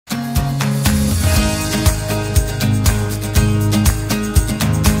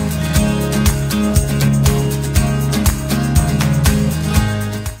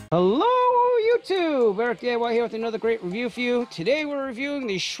Eric DIY here with another great review for you. Today we're reviewing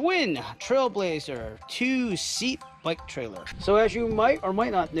the Schwinn Trailblazer 2-seat bike trailer. So as you might or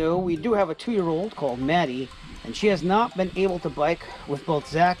might not know, we do have a 2-year-old called Maddie, and she has not been able to bike with both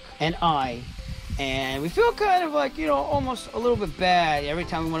Zach and I. And we feel kind of like, you know, almost a little bit bad every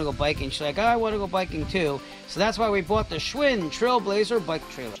time we want to go biking. She's like, I want to go biking too. So that's why we bought the Schwinn Trailblazer bike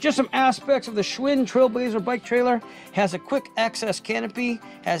trailer. Just some aspects of the Schwinn Trailblazer bike trailer. Has a quick access canopy,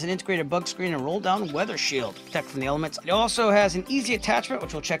 has an integrated bug screen and roll down weather shield to protect from the elements. It also has an easy attachment,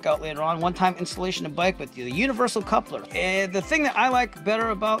 which we'll check out later on. One-time installation of bike with the universal coupler. And the thing that I like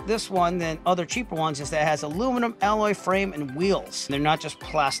better about this one than other cheaper ones is that it has aluminum alloy frame and wheels. They're not just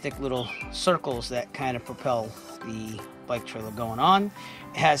plastic little circles that kind of propel the bike trailer going on.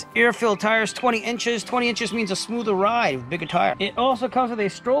 It has air-filled tires, 20 inches. 20 inches means a smoother ride with bigger tire. It also comes with a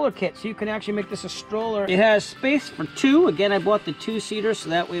stroller kit, so you can actually make this a stroller. It has space for 2. Again, I bought the 2-seater, so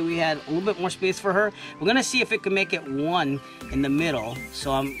that way we had a little bit more space for her. We're gonna see if it can make it 1 in the middle.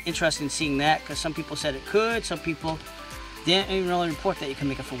 So I'm interested in seeing that, because some people said it could, some people didn't even really report that you can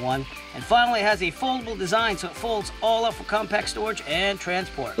make it for 1. And finally, it has a foldable design, so it folds all up for compact storage and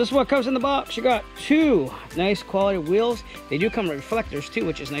transport. This is what comes in the box. You got 2 nice quality wheels. They do come with reflectors too,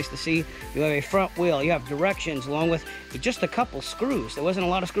 which is nice to see. You have a front wheel. You have directions along with just a couple screws. There wasn't a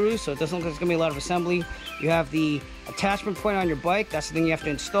lot of screws, so it doesn't look like there's gonna be a lot of assembly. You have the attachment point on your bike. That's the thing you have to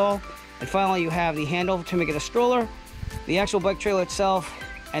install. And finally, you have the handle to make it a stroller, the actual bike trailer itself,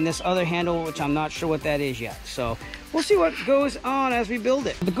 and this other handle, which I'm not sure what that is yet. So we'll see what goes on as we build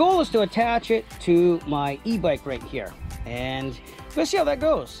it. The goal is to attach it to my e-bike right here. And let's see how that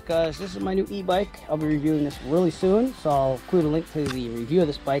goes, because this is my new e-bike. I'll be reviewing this really soon, so I'll include a link to the review of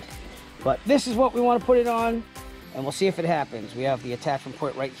this bike. But this is what we want to put it on, and we'll see if it happens. We have the attachment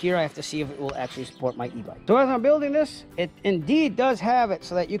point right here. I have to see if it will actually support my e-bike. So as I'm building this, it indeed does have it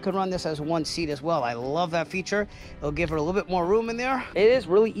so that you can run this as 1 seat as well. I love that feature. It'll give her a little bit more room in there. It is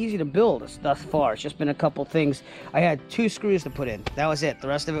really easy to build thus far. It's just been a couple things. I had 2 screws to put in. That was it. The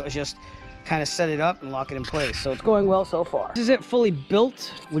rest of it was just kind of set it up and lock it in place. So it's going well so far. This is it fully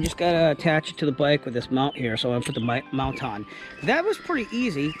built. We just gotta attach it to the bike with this mount here. So I'm gonna put the mount on. That was pretty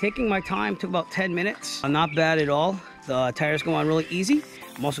easy. Taking my time, took about 10 minutes. Not bad at all. The tires go on really easy.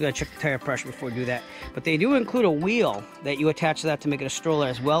 I'm also gonna check the tire pressure before I do that. But they do include a wheel that you attach to that to make it a stroller,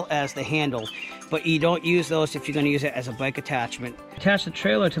 as well as the handle. But you don't use those if you're gonna use it as a bike attachment. Attach the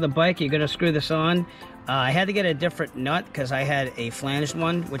trailer to the bike, you're gonna screw this on. I had to get a different nut because I had a flanged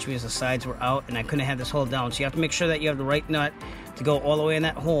one, which means the sides were out and I couldn't have this hole down. So you have to make sure that you have the right nut to go all the way in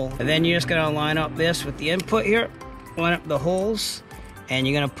that hole. And then you're just gonna line up this with the input here, line up the holes, and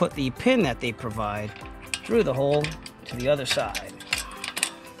you're gonna put the pin that they provide through the hole to the other side.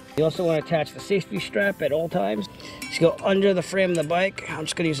 You also want to attach the safety strap at all times. Just go under the frame of the bike. I'm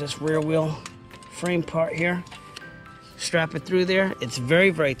just gonna use this rear wheel frame part here. Strap it through there. It's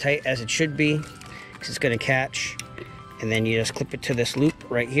very, very tight, as it should be, because it's gonna catch. And then you just clip it to this loop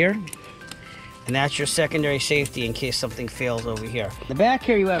right here. And that's your secondary safety in case something fails over here. In the back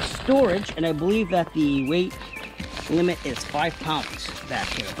here you have storage, and I believe that the weight limit is 5 pounds back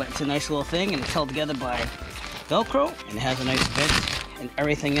here. But it's a nice little thing, and it's held together by Velcro, and it has a nice vent and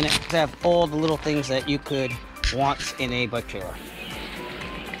everything in it. To have all the little things that you could want in a bike trailer.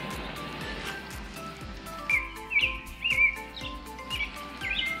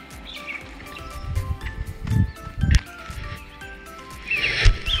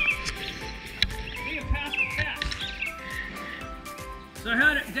 So I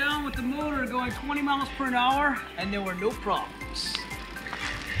had it down with the motor going 20 miles per hour, and there were no problems.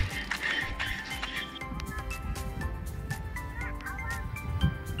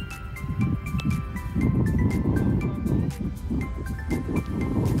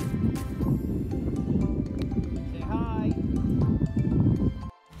 Say hi.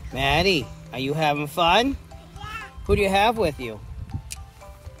 Maddie, are you having fun? Yeah. Who do you have with you?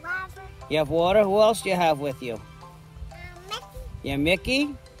 Water. You have water? Who else do you have with you? Mickey. Yeah, Mickey?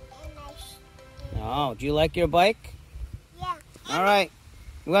 And Oh, do you like your bike? yeah. All right.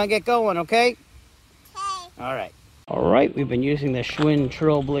 We're going to get going, okay? Okay. All right. All right, we've been using the Schwinn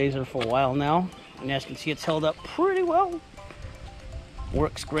Trailblazer for a while now. And as you can see, it's held up pretty well.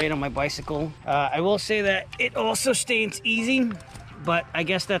 Works great on my bicycle. I will say that it also stains easy, but I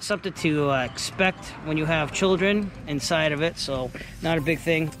guess that's something to expect when you have children inside of it, so not a big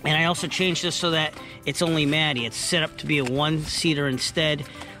thing. And I also changed this so that it's only Maddie. It's set up to be a 1-seater instead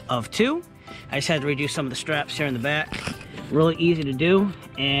of 2. I just had to reduce some of the straps here in the back. Really easy to do,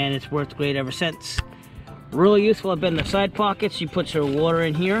 and it's worked great ever since. Really useful. I've been in the side pockets. She puts her water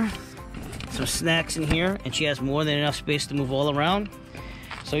in here, some snacks in here, and she has more than enough space to move all around.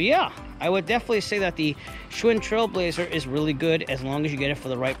 So yeah, I would definitely say that the Schwinn Trailblazer is really good as long as you get it for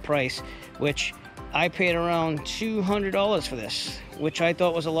the right price, which I paid around $200 for this, which I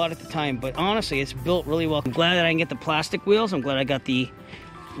thought was a lot at the time, but honestly, it's built really well. I'm glad that I can get the plastic wheels. I'm glad I got the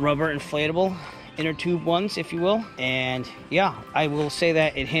rubber inflatable inner tube ones, if you will. And yeah, I will say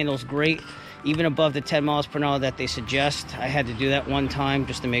that it handles great, even above the 10 miles per hour that they suggest. I had to do that one time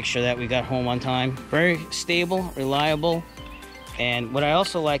just to make sure that we got home on time. Very stable, reliable. And what I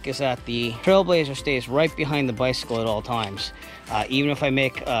also like is that the Trailblazer stays right behind the bicycle at all times. Even if I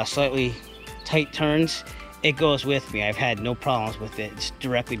make slightly tight turns, it goes with me. I've had no problems with it. It's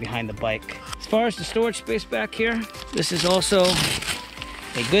directly behind the bike. As far as the storage space back here, this is also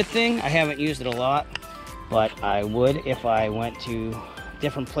a good thing. I haven't used it a lot, but I would if I went to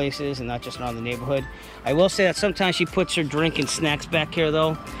different places and not just around the neighborhood. I will say that sometimes she puts her drink and snacks back here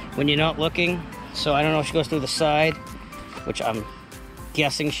though when you're not looking. So I don't know if she goes through the side, which I'm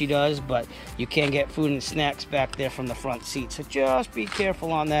guessing she does, but you can get food and snacks back there from the front seat, so just be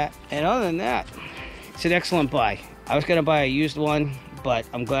careful on that. And other than that, it's an excellent buy. I was gonna buy a used one, but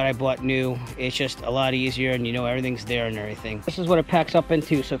I'm glad I bought new. It's just a lot easier, and you know everything's there and everything. This is what it packs up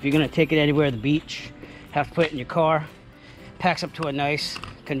into, so if you're gonna take it anywhere at the beach, have to put it in your car, packs up to a nice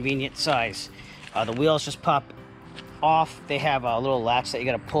convenient size. The wheels just pop off. They have a little latch that you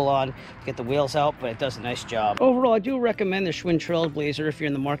got to pull on to get the wheels out, but it does a nice job. Overall, I do recommend the Schwinn Trailblazer if you're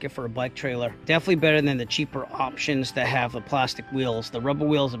in the market for a bike trailer. Definitely better than the cheaper options that have the plastic wheels. The rubber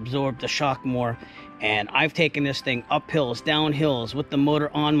wheels absorb the shock more, and I've taken this thing up hills, down hills with the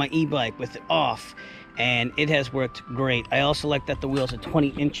motor on my e-bike with it off, and it has worked great. I also like that the wheels are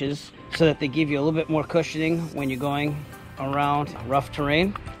 20 inches so that they give you a little bit more cushioning when you're going around rough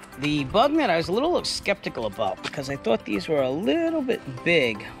terrain. The bug net I was a little skeptical about because I thought these were a little bit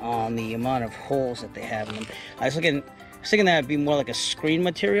big on the amount of holes that they have in them. I was thinking that would be more like a screen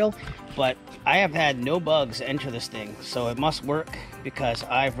material, but I have had no bugs enter this thing, so it must work because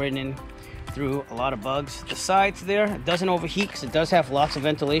I've ridden through a lot of bugs. The sides there, it doesn't overheat because it does have lots of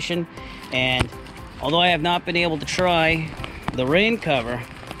ventilation, and although I have not been able to try the rain cover,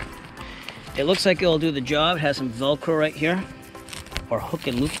 it looks like it'll do the job. It has some Velcro right here, or hook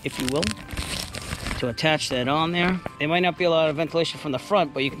and loop, if you will, to attach that on there. There might not be a lot of ventilation from the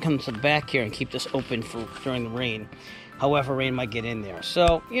front, but you can come to the back here and keep this open for during the rain. However, rain might get in there.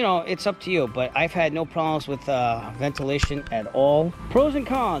 So, you know, it's up to you, but I've had no problems with ventilation at all. Pros and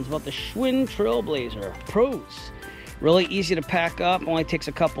cons about the Schwinn Trailblazer. Pros: really easy to pack up, only takes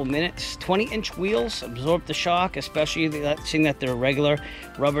a couple minutes. 20-inch wheels absorb the shock, especially seeing that they're regular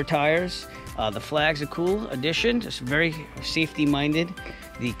rubber tires. The flag's a cool addition, just very safety minded.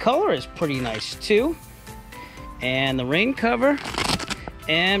 The color is pretty nice too. And the rain cover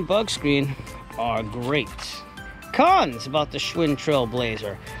and bug screen are great. Cons about the Schwinn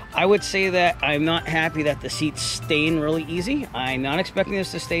Trailblazer. I would say that I'm not happy that the seats stain really easy. I'm not expecting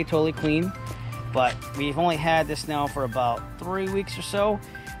this to stay totally clean, but we've only had this now for about 3 weeks or so,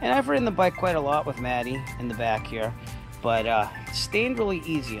 and I've ridden the bike quite a lot with Maddie in the back here, but it stained really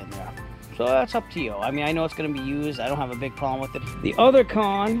easy in there. So that's up to you. I mean, I know it's going to be used. I don't have a big problem with it. The other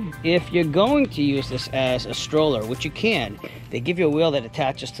con, if you're going to use this as a stroller, which you can, they give you a wheel that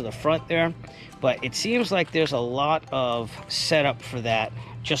attaches to the front there, but it seems like there's a lot of setup for that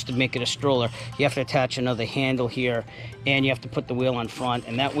just to make it a stroller. You have to attach another handle here, and you have to put the wheel on front,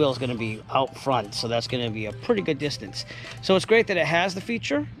 and that wheel is going to be out front, so that's going to be a pretty good distance. So it's great that it has the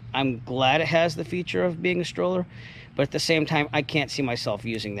feature. I'm glad it has the feature of being a stroller, but at the same time, I can't see myself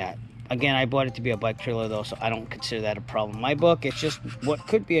using that. Again, I bought it to be a bike trailer though, so I don't consider that a problem. In my book, it's just what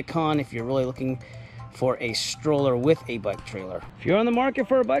could be a con if you're really looking for a stroller with a bike trailer. If you're on the market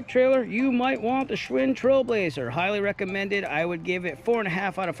for a bike trailer, you might want the Schwinn Trailblazer. Highly recommended. I would give it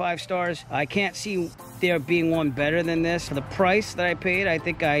 4.5 out of 5 stars. I can't see there being one better than this. For the price that I paid, I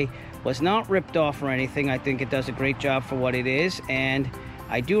think I was not ripped off or anything. I think it does a great job for what it is, and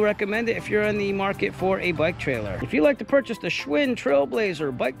I do recommend it if you're in the market for a bike trailer. If you'd like to purchase the Schwinn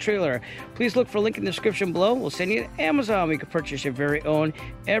Trailblazer bike trailer, please look for a link in the description below. We'll send you to Amazon where you can purchase your very own.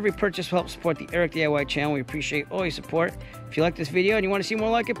 Every purchase will help support the Eric DIY channel. We appreciate all your support. If you like this video and you want to see more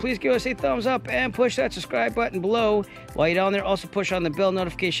like it, please give us a thumbs up and push that subscribe button below. While you're down there, also push on the bell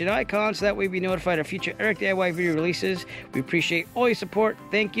notification icon so that way you'll be notified of future Eric DIY video releases. We appreciate all your support.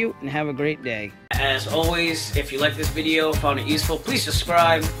 Thank you and have a great day. As always, if you like this video, found it useful, please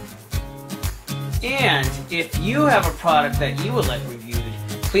subscribe. And if you have a product that you would like reviewed,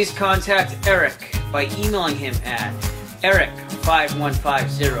 please contact Eric by emailing him at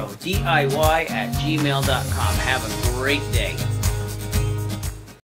eric5150diy@gmail.com. Have a great day.